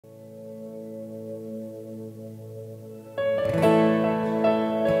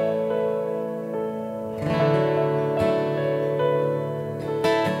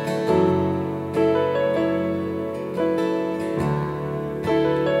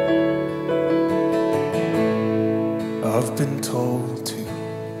I've been told to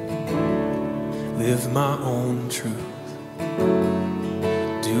live my own truth,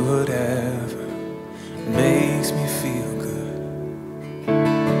 do whatever makes me feel good,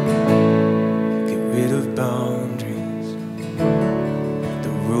 get rid of boundaries, the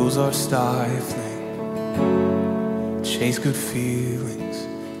rules are stifling, chase good feelings,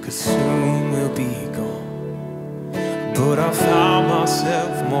 'cause soon we'll be gone. But I found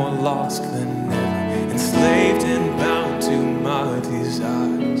myself more lost than ever, enslaved and bound to my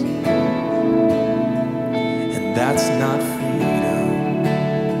desires, and that's not freedom.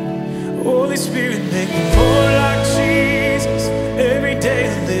 Holy Spirit, make me more like Jesus, every day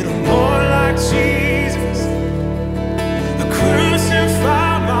a little more like Jesus.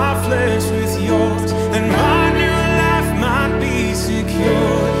 Crucify my flesh with yours, and my new life might be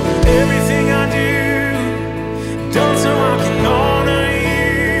secure. Everything I do, done so I can honor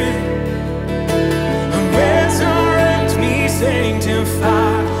you. Resurrect me,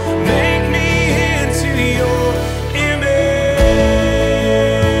 sanctify, make me into your image.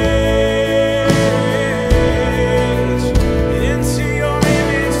 Into your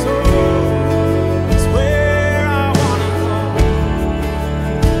image, Lord, is where I wanna go.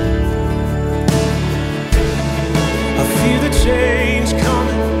 I feel the change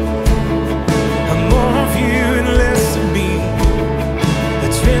coming. I'm more of you and less of me. The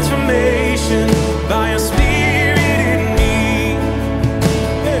transformation by your Spirit in me.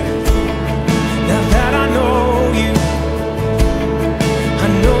 Hey. Now that I know you, I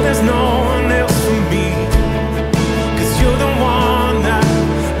know there's no one else for me, 'cause you're the one that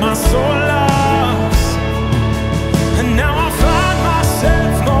my soul loves. And now I find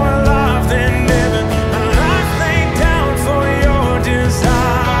myself more alive than ever, my life laid down for your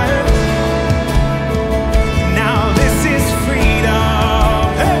desire. Now this is freedom.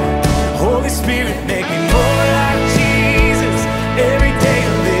 Hey! Holy Spirit, make me more like Jesus, every day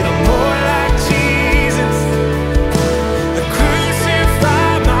a little more like Jesus. Crucify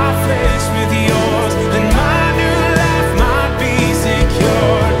my flesh with yours, and my new life might be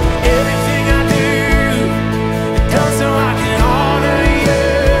secure. Everything I do, done so I can honor you.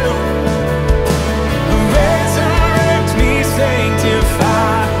 Resurrect me,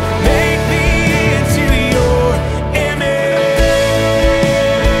 sanctify, make me into your image.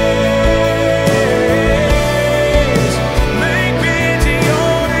 Make me into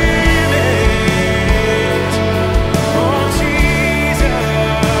your image. Oh Jesus.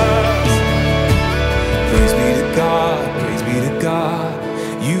 Praise be to God, praise be to God.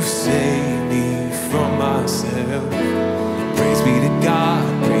 You've saved me from myself. Praise be to God,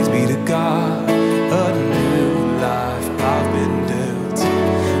 praise be to God. A new life I've been dealt.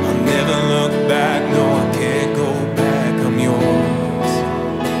 I'll never look back, no I can't go back, I'm yours.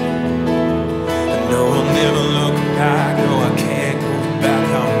 No, I'll never look back, no I can't go back,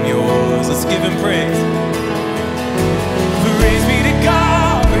 I'm yours. Let's give him praise. Praise be to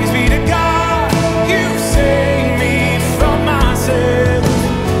God, praise be to God. You saved me from myself.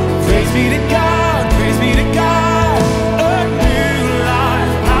 Praise be to God, praise be to God. A new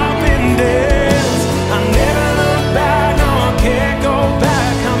life I've been dead.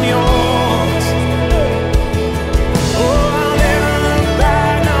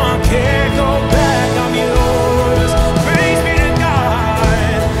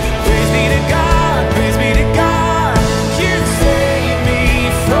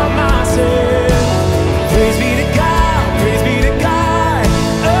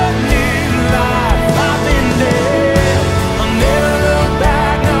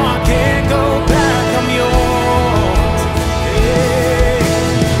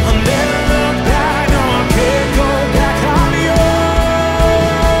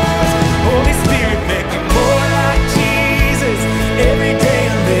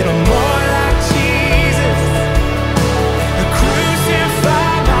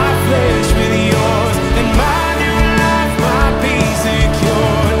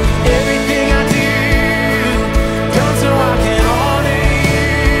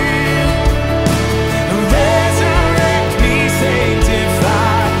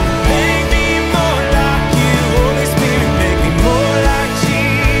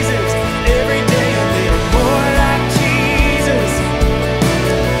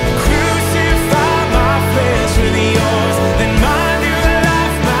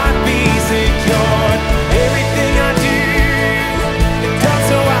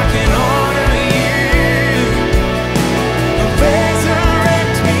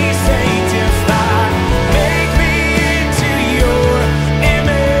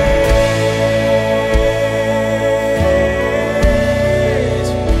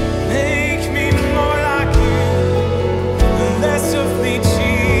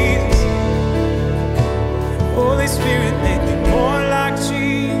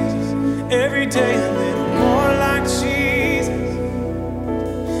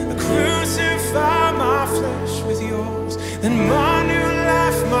 then my new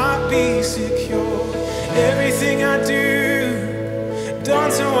life might be secure. Everything I do,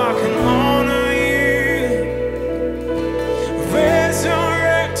 done so I can